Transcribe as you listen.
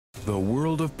The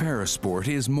world of parasport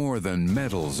is more than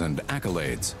medals and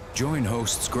accolades. Join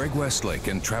hosts Greg Westlake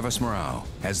and Travis Murao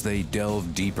as they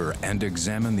delve deeper and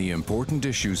examine the important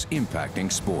issues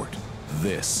impacting sport.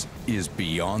 This is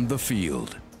Beyond the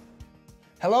Field.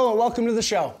 Hello and welcome to the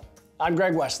show. I'm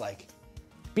Greg Westlake.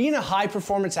 Being a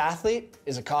high-performance athlete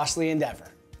is a costly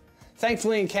endeavor.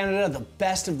 Thankfully in Canada, the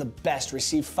best of the best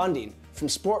receive funding from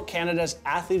Sport Canada's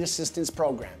Athlete Assistance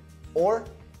Program, or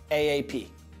AAP.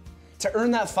 To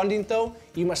earn that funding though,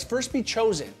 you must first be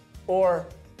chosen, or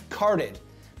carded,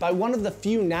 by one of the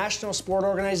few national sport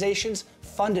organizations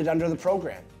funded under the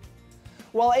program.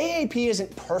 While AAP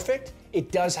isn't perfect,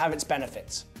 it does have its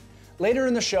benefits. Later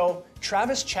in the show,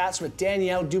 Travis chats with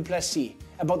Danielle DuPlessis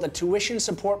about the tuition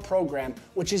support program,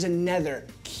 which is another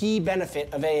key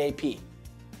benefit of AAP.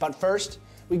 But first,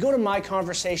 we go to my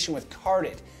conversation with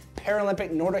carded Paralympic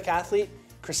Nordic athlete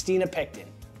Christina Picton.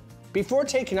 Before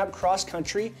taking up cross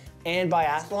country and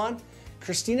biathlon,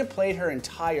 Christina played her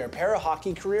entire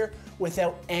para-hockey career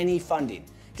without any funding,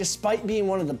 despite being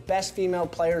one of the best female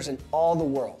players in all the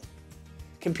world.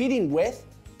 Competing with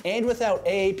and without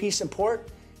AAP support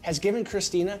has given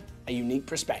Christina a unique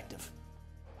perspective.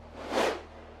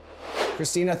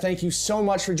 Christina, thank you so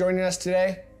much for joining us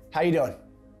today. How you doing?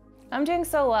 I'm doing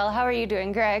so well. How are you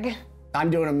doing, Greg? I'm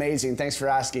doing amazing. Thanks for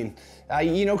asking.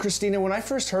 You know, Christina, when I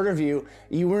first heard of you,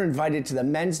 you were invited to the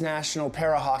Men's National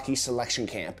Para-Hockey Selection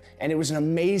Camp, and it was an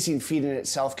amazing feat in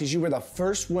itself because you were the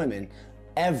first woman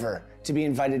ever to be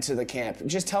invited to the camp.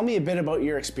 Just tell me a bit about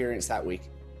your experience that week.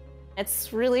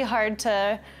 It's really hard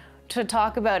to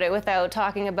talk about it without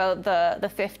talking about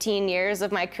the 15 years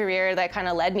of my career that kind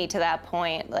of led me to that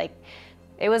point. Like,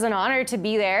 it was an honor to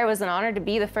be there. It was an honor to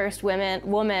be the first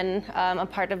woman a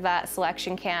part of that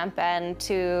selection camp, and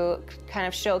to kind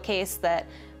of showcase that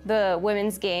the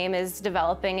women's game is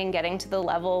developing and getting to the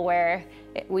level where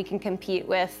we can compete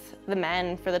with the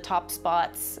men for the top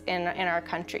spots in our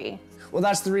country. Well,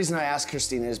 that's the reason I asked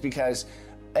Christina, is because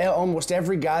almost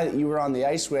every guy that you were on the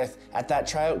ice with at that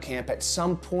tryout camp at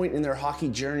some point in their hockey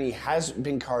journey has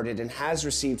been carded and has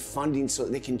received funding so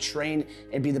that they can train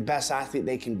and be the best athlete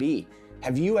they can be.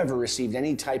 Have you ever received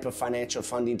any type of financial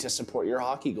funding to support your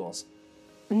hockey goals?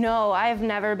 No, I've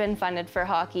never been funded for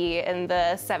hockey in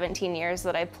the 17 years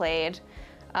that I played.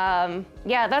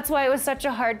 Yeah, that's why it was such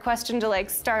a hard question to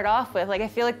start off with. I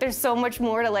feel like there's so much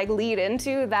more to lead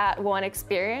into that one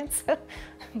experience.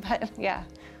 But yeah.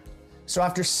 So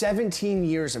after 17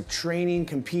 years of training,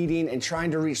 competing, and trying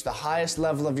to reach the highest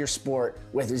level of your sport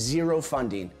with zero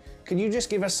funding, could you just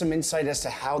give us some insight as to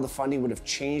how the funding would have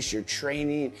changed your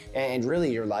training and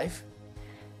really your life?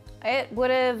 It would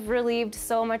have relieved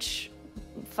so much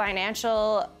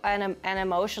financial and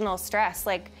emotional stress,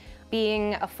 like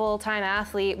being a full-time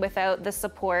athlete without the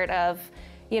support of,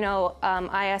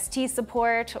 IST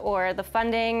support or the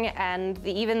funding and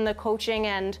even the coaching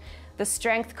and the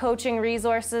strength coaching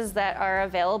resources that are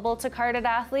available to carded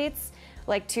athletes.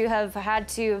 To have had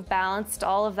to have balanced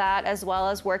all of that as well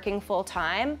as working full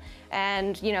time,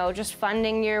 and just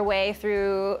funding your way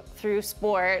through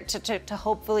sport to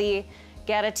hopefully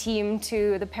get a team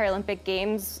to the Paralympic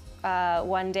Games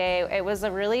one day. It was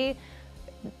a really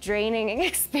draining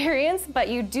experience, but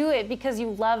you do it because you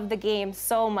love the game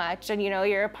so much, and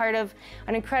you're a part of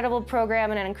an incredible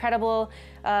program and an incredible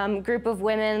group of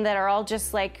women that are all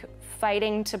just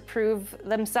fighting to prove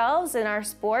themselves in our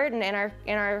sport and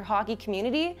in our hockey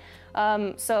community.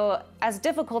 So as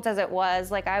difficult as it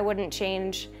was, I wouldn't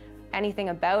change anything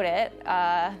about it.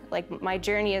 My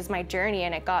journey is my journey,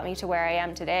 and it got me to where I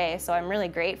am today. So I'm really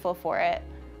grateful for it.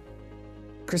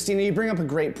 Christina, you bring up a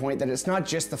great point that it's not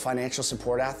just the financial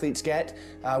support athletes get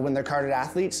when they're carded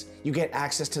athletes. You get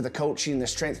access to the coaching, the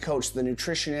strength coach, the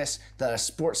nutritionist, the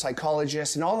sports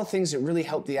psychologist, and all the things that really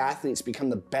help the athletes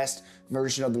become the best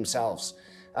version of themselves.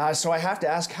 So I have to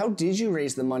ask, how did you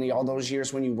raise the money all those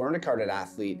years when you weren't a carded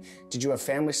athlete? Did you have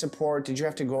family support? Did you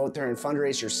have to go out there and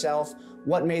fundraise yourself?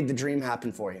 What made the dream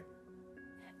happen for you?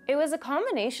 It was a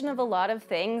combination of a lot of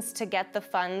things to get the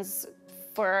funds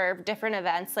for different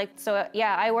events.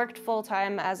 Yeah, I worked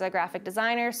full-time as a graphic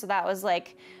designer, so that was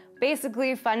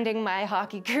basically funding my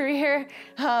hockey career.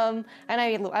 And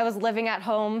I was living at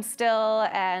home still,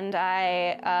 and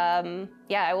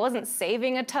I wasn't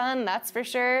saving a ton, that's for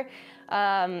sure.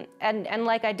 And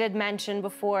like I did mention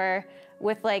before,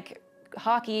 with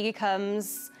hockey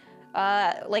comes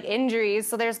injuries,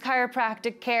 so there's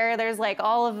chiropractic care, there's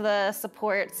all of the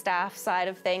support staff side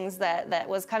of things that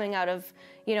was coming out of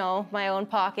my own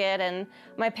pocket. And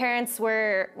my parents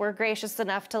were gracious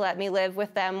enough to let me live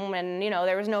with them when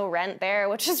there was no rent there,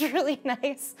 which is really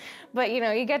nice. But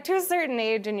you get to a certain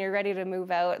age and you're ready to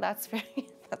move out, that's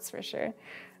for sure.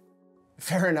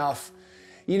 Fair enough.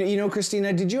 You know,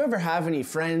 Christina, did you ever have any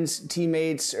friends,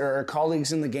 teammates, or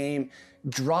colleagues in the game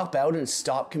drop out and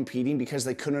stop competing because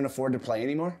they couldn't afford to play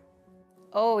anymore?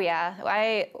 Oh yeah,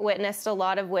 I witnessed a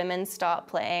lot of women stop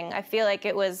playing. I feel like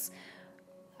it was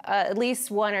at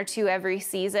least one or two every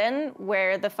season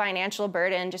where the financial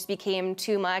burden just became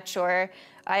too much, or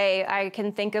I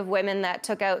can think of women that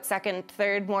took out second,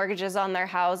 third mortgages on their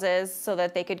houses so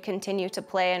that they could continue to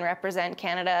play and represent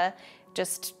Canada,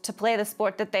 just to play the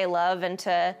sport that they love and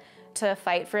to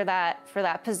fight for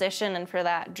that position and for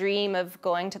that dream of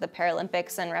going to the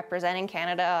Paralympics and representing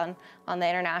Canada on the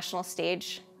international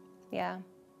stage. Yeah.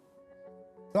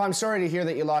 Well, I'm sorry to hear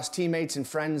that you lost teammates and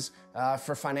friends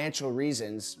for financial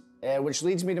reasons, which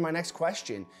leads me to my next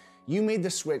question. You made the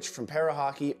switch from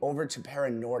para-hockey over to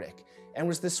para-Nordic. And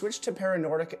was the switch to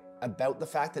para-Nordic about the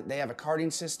fact that they have a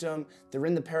carding system, they're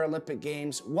in the Paralympic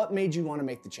Games? What made you want to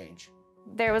make the change?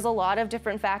 There was a lot of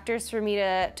different factors for me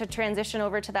to transition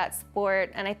over to that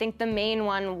sport, and I think the main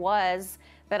one was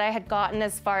that I had gotten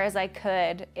as far as I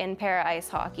could in para-ice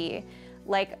hockey.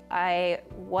 Like, I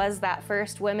was that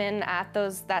first woman at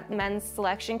that men's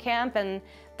selection camp, and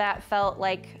that felt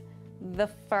like the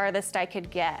farthest I could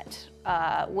get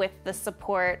with the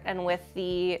support and with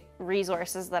the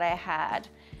resources that I had.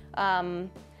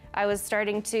 I was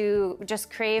starting to just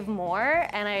crave more,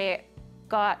 and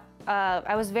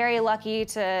I was very lucky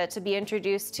to be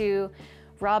introduced to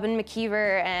Robin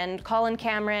McKeever and Colin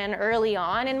Cameron early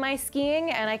on in my skiing,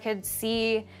 and I could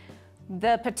see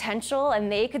the potential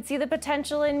and they could see the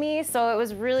potential in me. So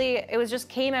it just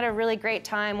came at a really great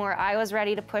time where I was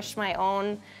ready to push my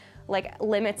own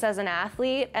limits as an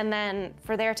athlete, and then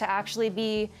for there to actually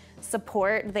be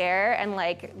support there, and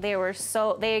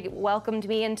they welcomed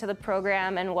me into the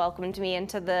program and welcomed me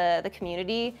into the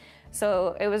community.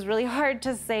 So it was really hard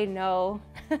to say no.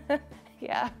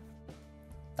 Yeah.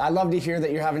 I love to hear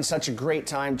that you're having such a great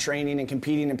time training and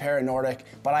competing in para-Nordic,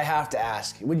 but I have to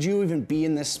ask, would you even be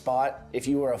in this spot if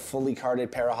you were a fully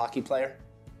carded para-hockey player?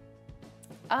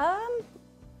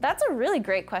 That's a really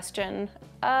great question.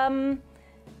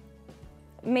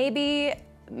 Maybe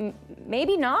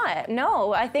not.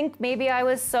 No, I think maybe I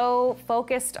was so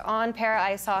focused on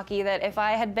para-ice hockey that if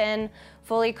I had been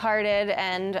fully carded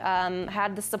and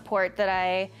had the support that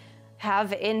I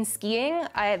have in skiing,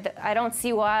 I don't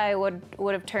see why I would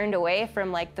have turned away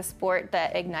from the sport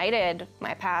that ignited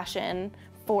my passion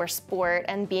for sport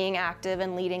and being active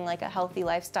and leading a healthy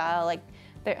lifestyle.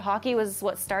 Hockey was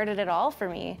what started it all for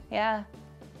me. Yeah.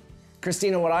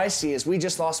 Christina, what I see is we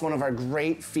just lost one of our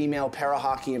great female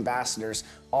para-hockey ambassadors,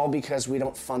 all because we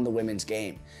don't fund the women's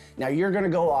game. Now you're gonna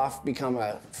go off, become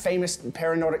a famous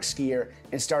para-Nordic skier,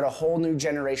 and start a whole new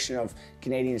generation of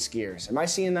Canadian skiers. Am I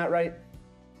seeing that right?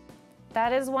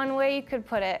 That is one way you could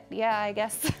put it. Yeah, I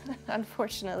guess,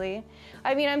 unfortunately.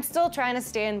 I mean, I'm still trying to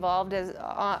stay involved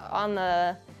on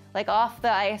the, off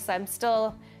the ice. I'm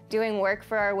still doing work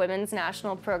for our women's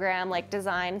national program,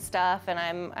 design stuff, and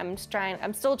I'm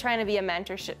still trying to be a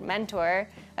mentor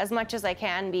as much as I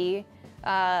can be.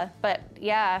 But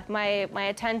yeah, my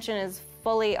attention is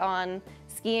fully on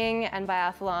skiing and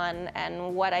biathlon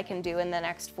and what I can do in the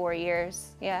next 4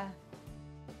 years. Yeah.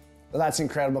 Well, that's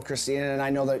incredible, Christina, and I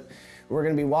know that we're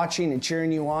going to be watching and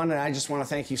cheering you on, and I just want to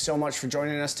thank you so much for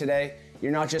joining us today.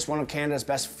 You're not just one of Canada's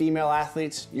best female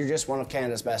athletes, you're just one of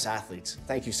Canada's best athletes.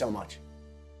 Thank you so much.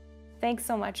 Thanks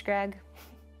so much, Greg.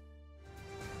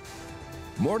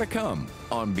 More to come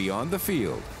on Beyond the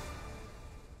Field.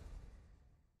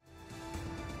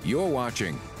 You're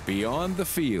watching Beyond the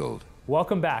Field.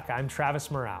 Welcome back, I'm Travis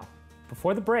Murao.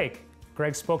 Before the break,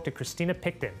 Greg spoke to Christina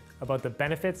Picton about the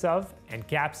benefits of and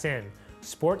gaps in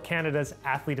Sport Canada's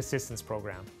Athlete Assistance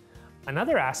Program.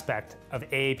 Another aspect of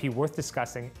AAP worth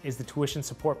discussing is the tuition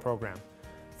support program.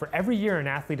 For every year an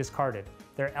athlete is carded,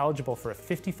 they're eligible for a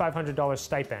 $5,500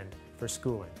 stipend for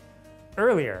schooling.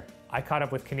 Earlier, I caught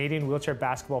up with Canadian wheelchair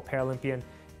basketball Paralympian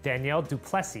Danielle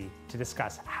DuPlessis to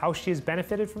discuss how she has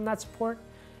benefited from that support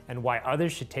and why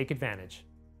others should take advantage.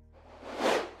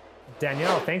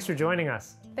 Danielle, thanks for joining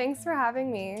us. Thanks for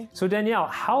having me. So Danielle,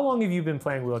 how long have you been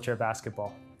playing wheelchair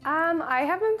basketball? I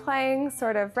have been playing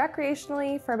sort of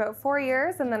recreationally for about 4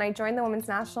 years, and then I joined the women's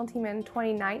national team in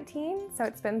 2019. So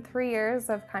it's been 3 years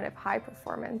of kind of high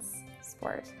performance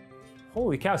sport.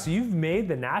 Holy cow, so you've made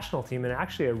the national team in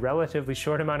actually a relatively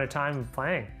short amount of time of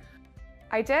playing.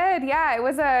 I did, yeah. It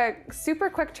was a super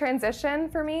quick transition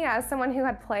for me as someone who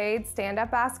had played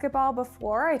stand-up basketball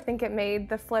before. I think it made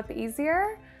the flip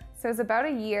easier. So it was about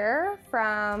a year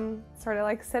from sort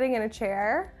of sitting in a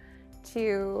chair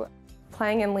to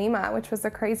playing in Lima, which was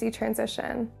a crazy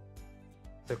transition.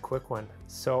 a quick one.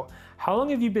 So how long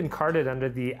have you been carded under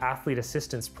the athlete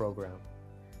assistance program?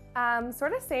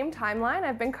 Sort of same timeline.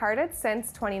 I've been carded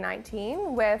since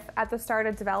 2019 with at the start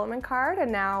a development card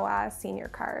and now a senior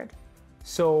card.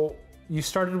 So you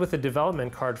started with a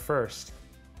development card first.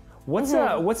 What's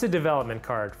a development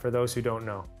card for those who don't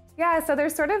know? Yeah, so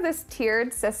there's sort of this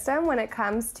tiered system when it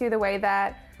comes to the way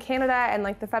that Canada and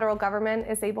like the federal government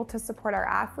is able to support our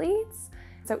athletes.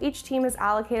 So each team is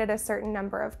allocated a certain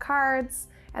number of cards,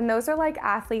 and those are like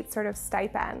athlete sort of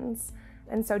stipends.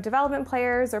 And so development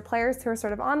players or players who are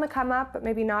sort of on the come up but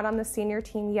maybe not on the senior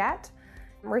team yet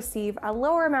receive a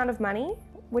lower amount of money,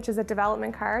 which is a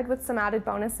development card with some added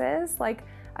bonuses like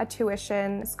a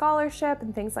tuition scholarship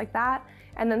and things like that.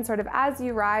 And then sort of as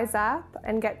you rise up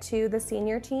and get to the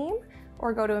senior team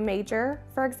or go to a major,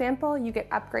 for example, you get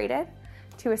upgraded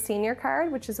to a senior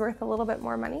card, which is worth a little bit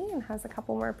more money and has a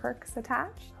couple more perks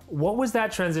attached. What was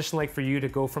that transition like for you to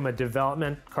go from a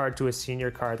development card to a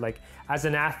senior card? Like as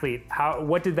an athlete,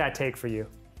 what did that take for you?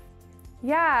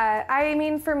 Yeah, I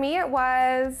mean, for me it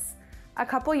was a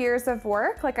couple years of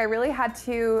work. Like I really had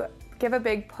to give a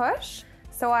big push.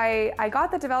 So I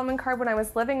got the development card when I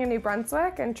was living in New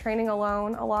Brunswick and training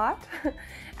alone a lot.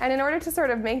 And in order to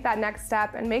sort of make that next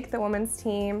step and make the women's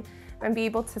team and be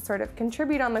able to sort of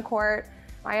contribute on the court,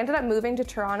 I ended up moving to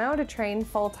Toronto to train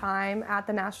full-time at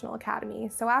the National Academy.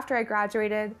 So after I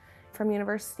graduated from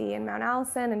university in Mount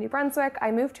Allison in New Brunswick, I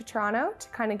moved to Toronto to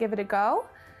kind of give it a go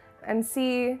and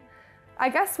see, I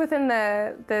guess within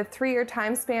the 3-year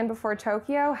time span before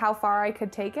Tokyo, how far I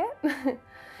could take it.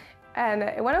 And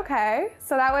it went okay.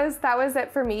 So that was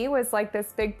it for me, was like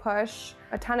this big push,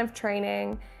 a ton of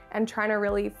training, and trying to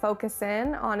really focus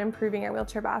in on improving our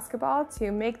wheelchair basketball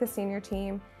to make the senior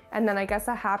team. And then I guess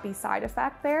a happy side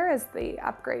effect there is the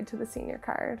upgrade to the senior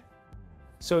card.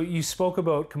 So you spoke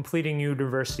about completing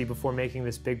university before making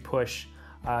this big push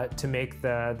to make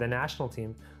the national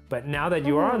team. But now that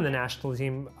you are on the national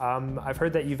team, I've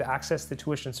heard that you've accessed the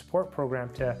tuition support program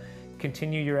to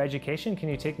continue your education. Can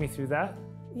you take me through that?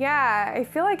 Yeah, I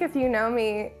feel like if you know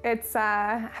me, it's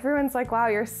everyone's like, wow,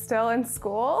 you're still in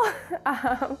school.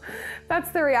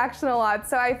 That's the reaction a lot.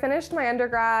 So I finished my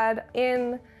undergrad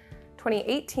in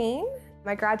 2018.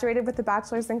 I graduated with a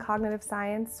bachelor's in cognitive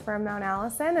science from Mount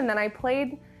Allison, and then I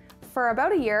played for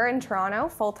about a year in Toronto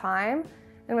full-time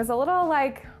and was a little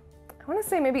like, I want to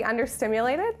say maybe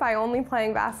understimulated by only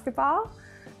playing basketball.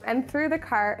 And through the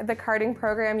carding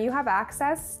program, you have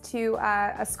access to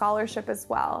a scholarship as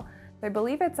well. I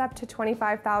believe it's up to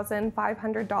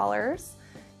 $25,500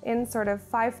 in sort of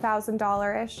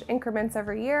 $5,000-ish increments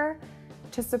every year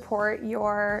to support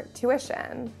your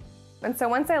tuition. And so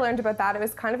once I learned about that, it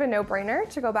was kind of a no-brainer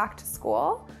to go back to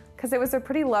school because it was a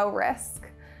pretty low risk.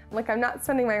 Like I'm not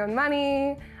spending my own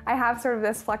money, I have sort of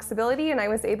this flexibility, and I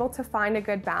was able to find a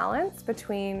good balance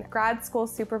between grad school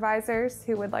supervisors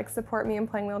who would like support me in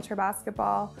playing wheelchair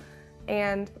basketball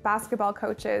and basketball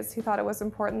coaches who thought it was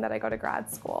important that I go to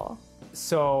grad school.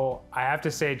 So I have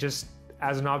to say, just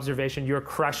as an observation, you're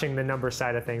crushing the number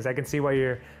side of things. I can see why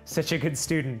you're such a good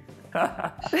student.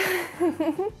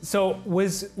 So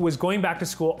was going back to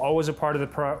school always a part of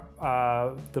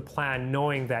the plan,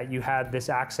 knowing that you had this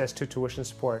access to tuition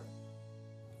support?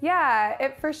 Yeah,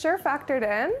 it for sure factored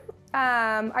in.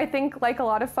 I think like a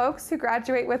lot of folks who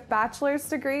graduate with bachelor's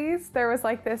degrees, there was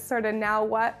like this sort of now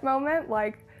what moment,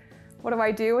 like what do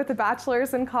I do with a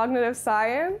bachelor's in cognitive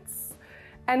science?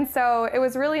 And so it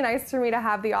was really nice for me to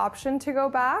have the option to go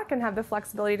back and have the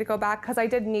flexibility to go back because I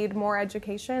did need more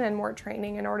education and more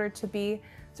training in order to be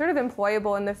sort of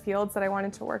employable in the fields that I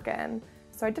wanted to work in.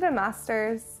 So I did a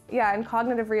master's, in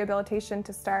cognitive rehabilitation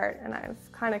to start, and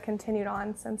I've kind of continued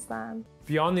on since then.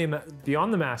 Beyond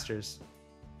the master's?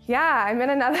 Yeah, I'm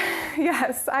in another,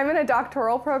 yes, I'm in a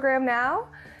doctoral program now,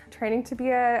 training to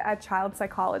be a child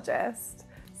psychologist.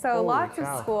 So Holy lots cow.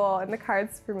 of school in the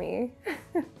cards for me.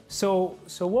 So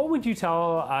what would you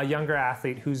tell a younger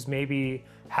athlete who's maybe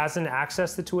hasn't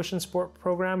accessed the tuition support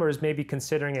program or is maybe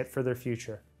considering it for their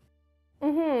future?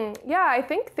 Yeah, I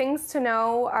think things to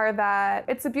know are that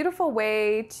it's a beautiful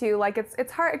way to, like,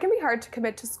 it's hard, it can be hard to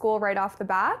commit to school right off the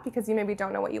bat because you maybe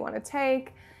don't know what you want to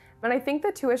take. And I think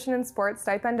the tuition and sports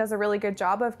stipend does a really good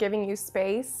job of giving you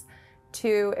space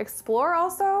to explore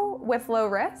also with low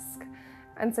risk.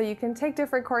 And so you can take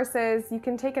different courses, you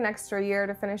can take an extra year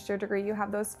to finish your degree, you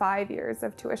have those 5 years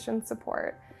of tuition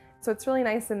support. So it's really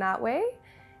nice in that way.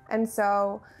 And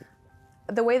so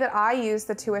the way that I use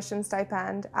the tuition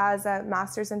stipend as a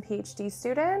master's and PhD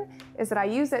student is that I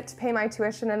use it to pay my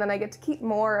tuition and then I get to keep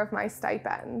more of my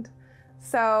stipend.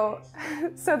 So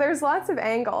there's lots of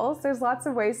angles, there's lots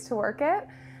of ways to work it,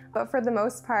 but for the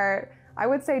most part, I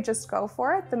would say just go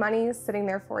for it. The money is sitting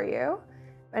there for you.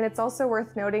 And it's also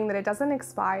worth noting that it doesn't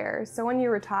expire. So when you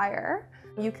retire,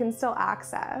 you can still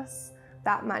access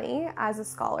that money as a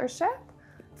scholarship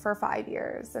for 5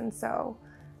 years. And so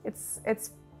it's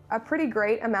a pretty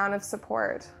great amount of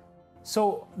support.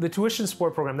 So the tuition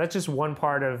support program, that's just one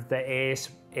part of the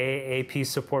AAP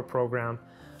support program.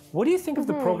 What do you think of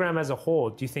the program as a whole?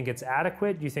 Do you think it's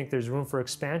adequate? Do you think there's room for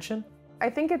expansion?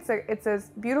 I think it's a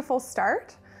beautiful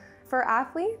start for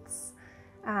athletes.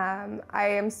 I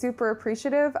am super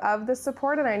appreciative of the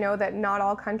support, and I know that not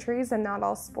all countries and not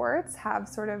all sports have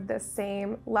sort of the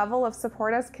same level of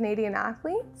support as Canadian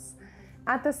athletes.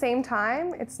 At the same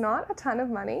time, it's not a ton of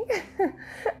money.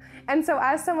 And so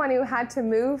as someone who had to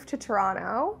move to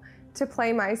Toronto to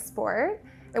play my sport,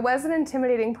 it was an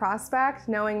intimidating prospect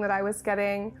knowing that I was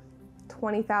getting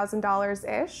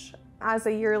 $20,000-ish as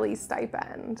a yearly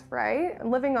stipend, right? And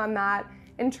living on that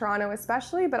in Toronto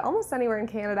especially, but almost anywhere in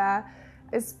Canada,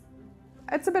 it's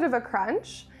a bit of a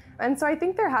crunch. And so I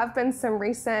think there have been some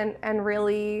recent and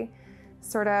really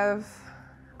sort of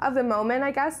the moment,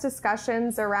 I guess,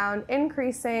 discussions around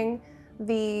increasing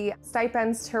the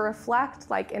stipends to reflect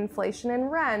like inflation in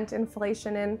rent,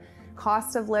 inflation in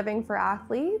cost of living for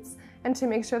athletes, and to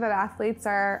make sure that athletes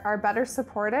are better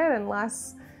supported and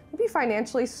less maybe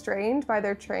financially strained by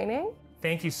their training.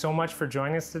 Thank you so much for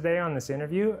joining us today on this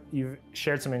interview. You've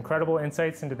shared some incredible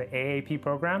insights into the AAP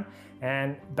program,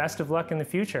 and best of luck in the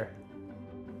future.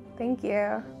 Thank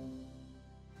you.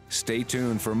 Stay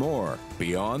tuned for more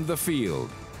Beyond the Field.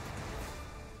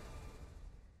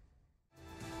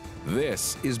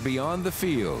 This is Beyond the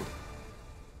Field.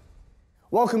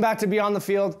 Welcome back to Beyond the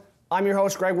Field. I'm your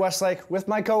host, Greg Westlake, with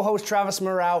my co-host, Travis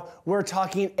Murao. We're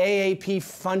talking AAP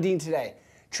funding today.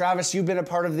 Travis, you've been a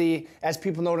part of the, as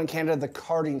people know it in Canada, the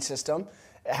carding system.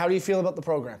 How do you feel about the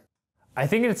program? I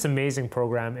think it's an amazing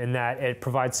program in that it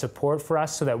provides support for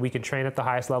us so that we can train at the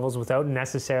highest levels without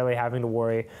necessarily having to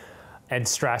worry and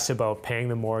stress about paying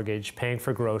the mortgage, paying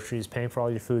for groceries, paying for all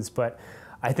your foods. But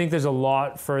I think there's a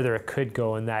lot further it could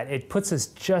go in that it puts us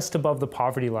just above the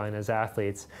poverty line as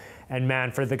athletes. And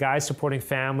man, for the guys supporting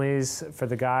families, for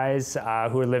the guys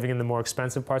who are living in the more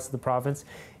expensive parts of the province,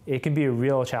 it can be a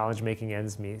real challenge making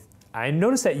ends meet. I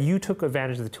noticed that you took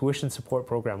advantage of the tuition support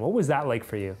program. What was that like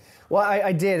for you? Well,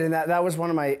 I did, and that was one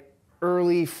of my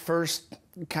early first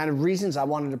kind of reasons I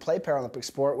wanted to play Paralympic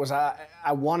sport was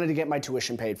I wanted to get my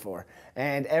tuition paid for.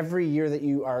 And every year that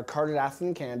you are a carded athlete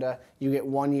in Canada, you get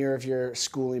 1 year of your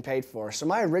schooling paid for. So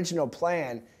my original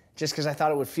plan, just because I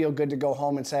thought it would feel good to go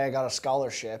home and say I got a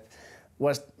scholarship,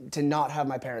 was to not have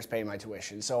my parents pay my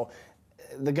tuition. So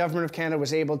the government of Canada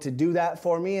was able to do that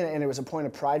for me, and it was a point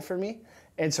of pride for me.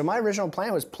 And so my original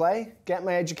plan was play, get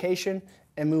my education,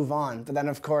 and move on. But then,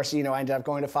 of course, you know, I ended up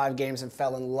going to 5 games and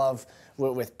fell in love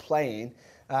with playing.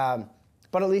 But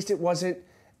at least it wasn't,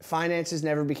 finances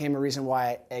never became a reason why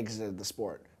I exited the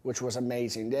sport, which was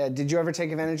amazing. Did you ever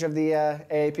take advantage of the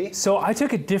AAP? So I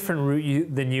took a different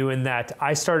route than you in that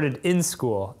I started in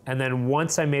school, and then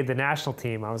once I made the national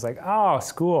team, I was like, oh,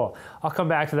 school, I'll come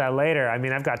back to that later. I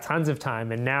mean, I've got tons of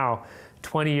time, and now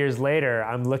 20 years later,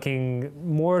 I'm looking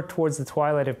more towards the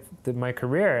twilight of my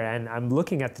career, and I'm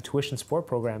looking at the tuition support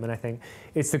program, and I think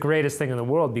it's the greatest thing in the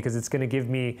world because it's going to give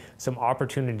me some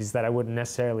opportunities that I wouldn't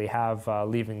necessarily have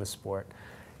leaving the sport.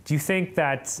 Do you think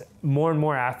that more and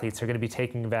more athletes are going to be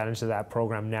taking advantage of that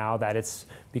program now that it's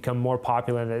become more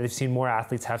popular and that they've seen more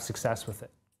athletes have success with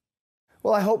it?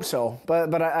 Well, I hope so,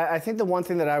 but I think the one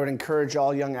thing that I would encourage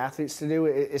all young athletes to do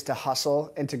is to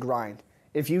hustle and to grind.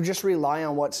 If you just rely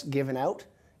on what's given out,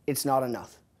 it's not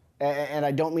enough. And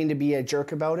I don't mean to be a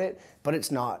jerk about it, but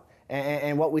it's not.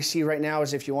 And what we see right now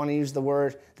is, if you want to use the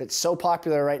word that's so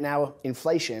popular right now,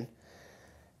 inflation,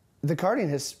 the carding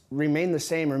has remained the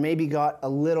same or maybe got a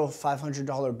little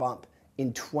 $500 bump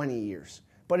in 20 years.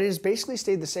 But it has basically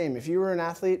stayed the same. If you were an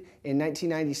athlete in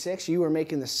 1996, you were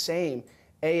making the same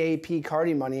AAP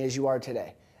carding money as you are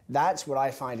today. That's what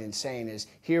I find insane, is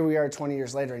here we are 20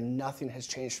 years later and nothing has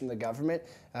changed from the government,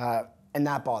 and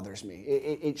that bothers me.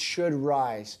 It should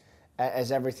rise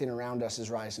as everything around us is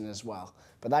rising as well.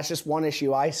 But that's just one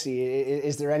issue I see.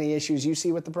 Is there any issues you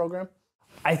see with the program?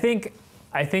 I think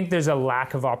there's a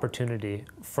lack of opportunity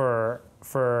for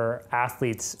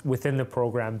athletes within the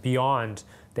program beyond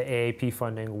the AAP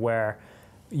funding, where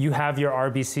you have your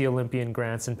RBC Olympian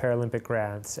grants and Paralympic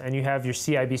grants, and you have your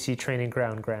CIBC training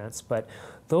ground grants, but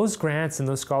those grants and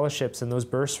those scholarships and those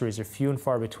bursaries are few and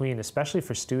far between, especially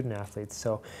for student athletes.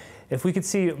 So if we could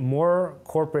see more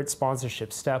corporate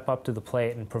sponsorships step up to the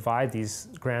plate and provide these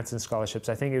grants and scholarships,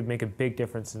 I think it would make a big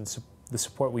difference in the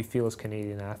support we feel as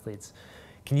Canadian athletes.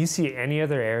 Can you see any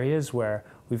other areas where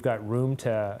we've got room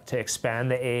to expand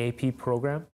the AAP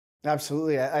program?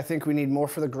 Absolutely. I think we need more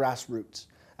for the grassroots.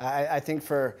 I think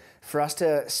for us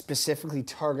to specifically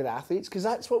target athletes, because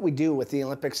that's what we do with the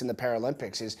Olympics and the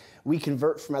Paralympics, is we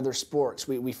convert from other sports.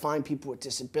 We find people with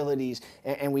disabilities,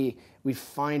 and we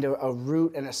find a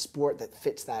route and a sport that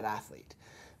fits that athlete.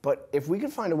 But if we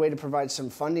could find a way to provide some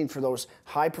funding for those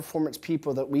high-performance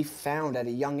people that we found at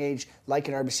a young age, like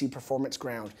an RBC Performance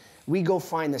Ground, we go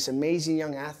find this amazing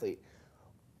young athlete.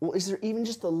 Well, is there even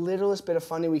just the littlest bit of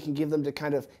funding we can give them to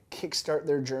kind of kickstart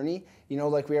their journey? You know,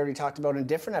 like we already talked about in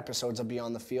different episodes of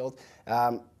Beyond the Field,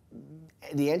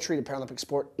 the entry to Paralympic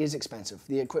sport is expensive.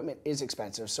 The equipment is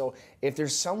expensive. So if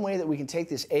there's some way that we can take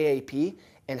this AAP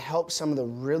and help some of the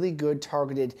really good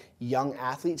targeted young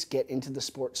athletes get into the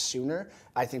sport sooner,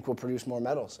 I think we'll produce more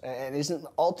medals. And isn't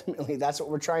ultimately that's what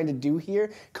we're trying to do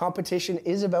here? Competition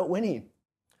is about winning.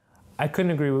 I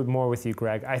couldn't agree more with you,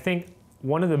 Greg. I think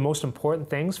one of the most important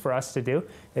things for us to do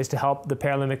is to help the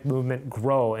Paralympic movement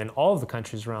grow in all of the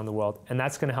countries around the world, and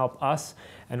that's going to help us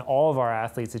and all of our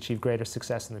athletes achieve greater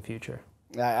success in the future.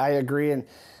 I agree, and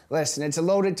listen, it's a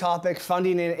loaded topic,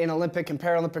 funding in Olympic and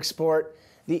Paralympic sport.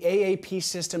 The AAP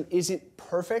system isn't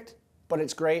perfect, but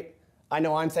it's great. I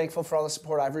know I'm thankful for all the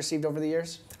support I've received over the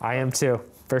years. I am too,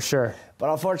 for sure.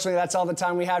 But unfortunately, that's all the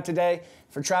time we have today.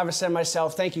 For Travis and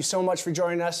myself, thank you so much for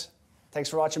joining us. Thanks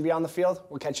for watching Beyond the Field.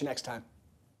 We'll catch you next time.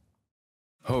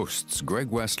 Hosts Greg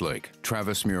Westlake,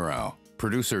 Travis Murao,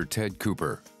 producer Ted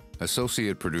Cooper,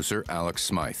 associate producer Alex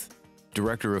Smythe,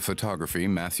 director of photography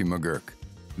Matthew McGurk,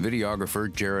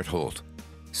 videographer Jarrett Holt,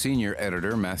 senior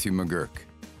editor Matthew McGurk,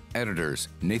 editors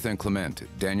Nathan Clement,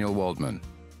 Danielle Waldman,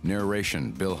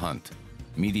 narration Bill Hunt,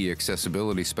 media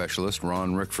accessibility specialist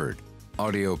Ron Rickford,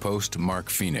 audio post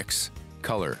Mark Phoenix,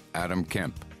 color Adam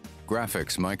Kemp,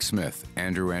 graphics Mike Smith,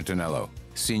 Andrew Antonello,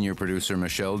 senior producer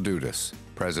Michelle Dudas,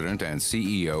 President and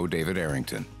CEO David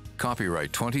Arrington.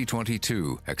 Copyright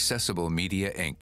 2022, Accessible Media Inc.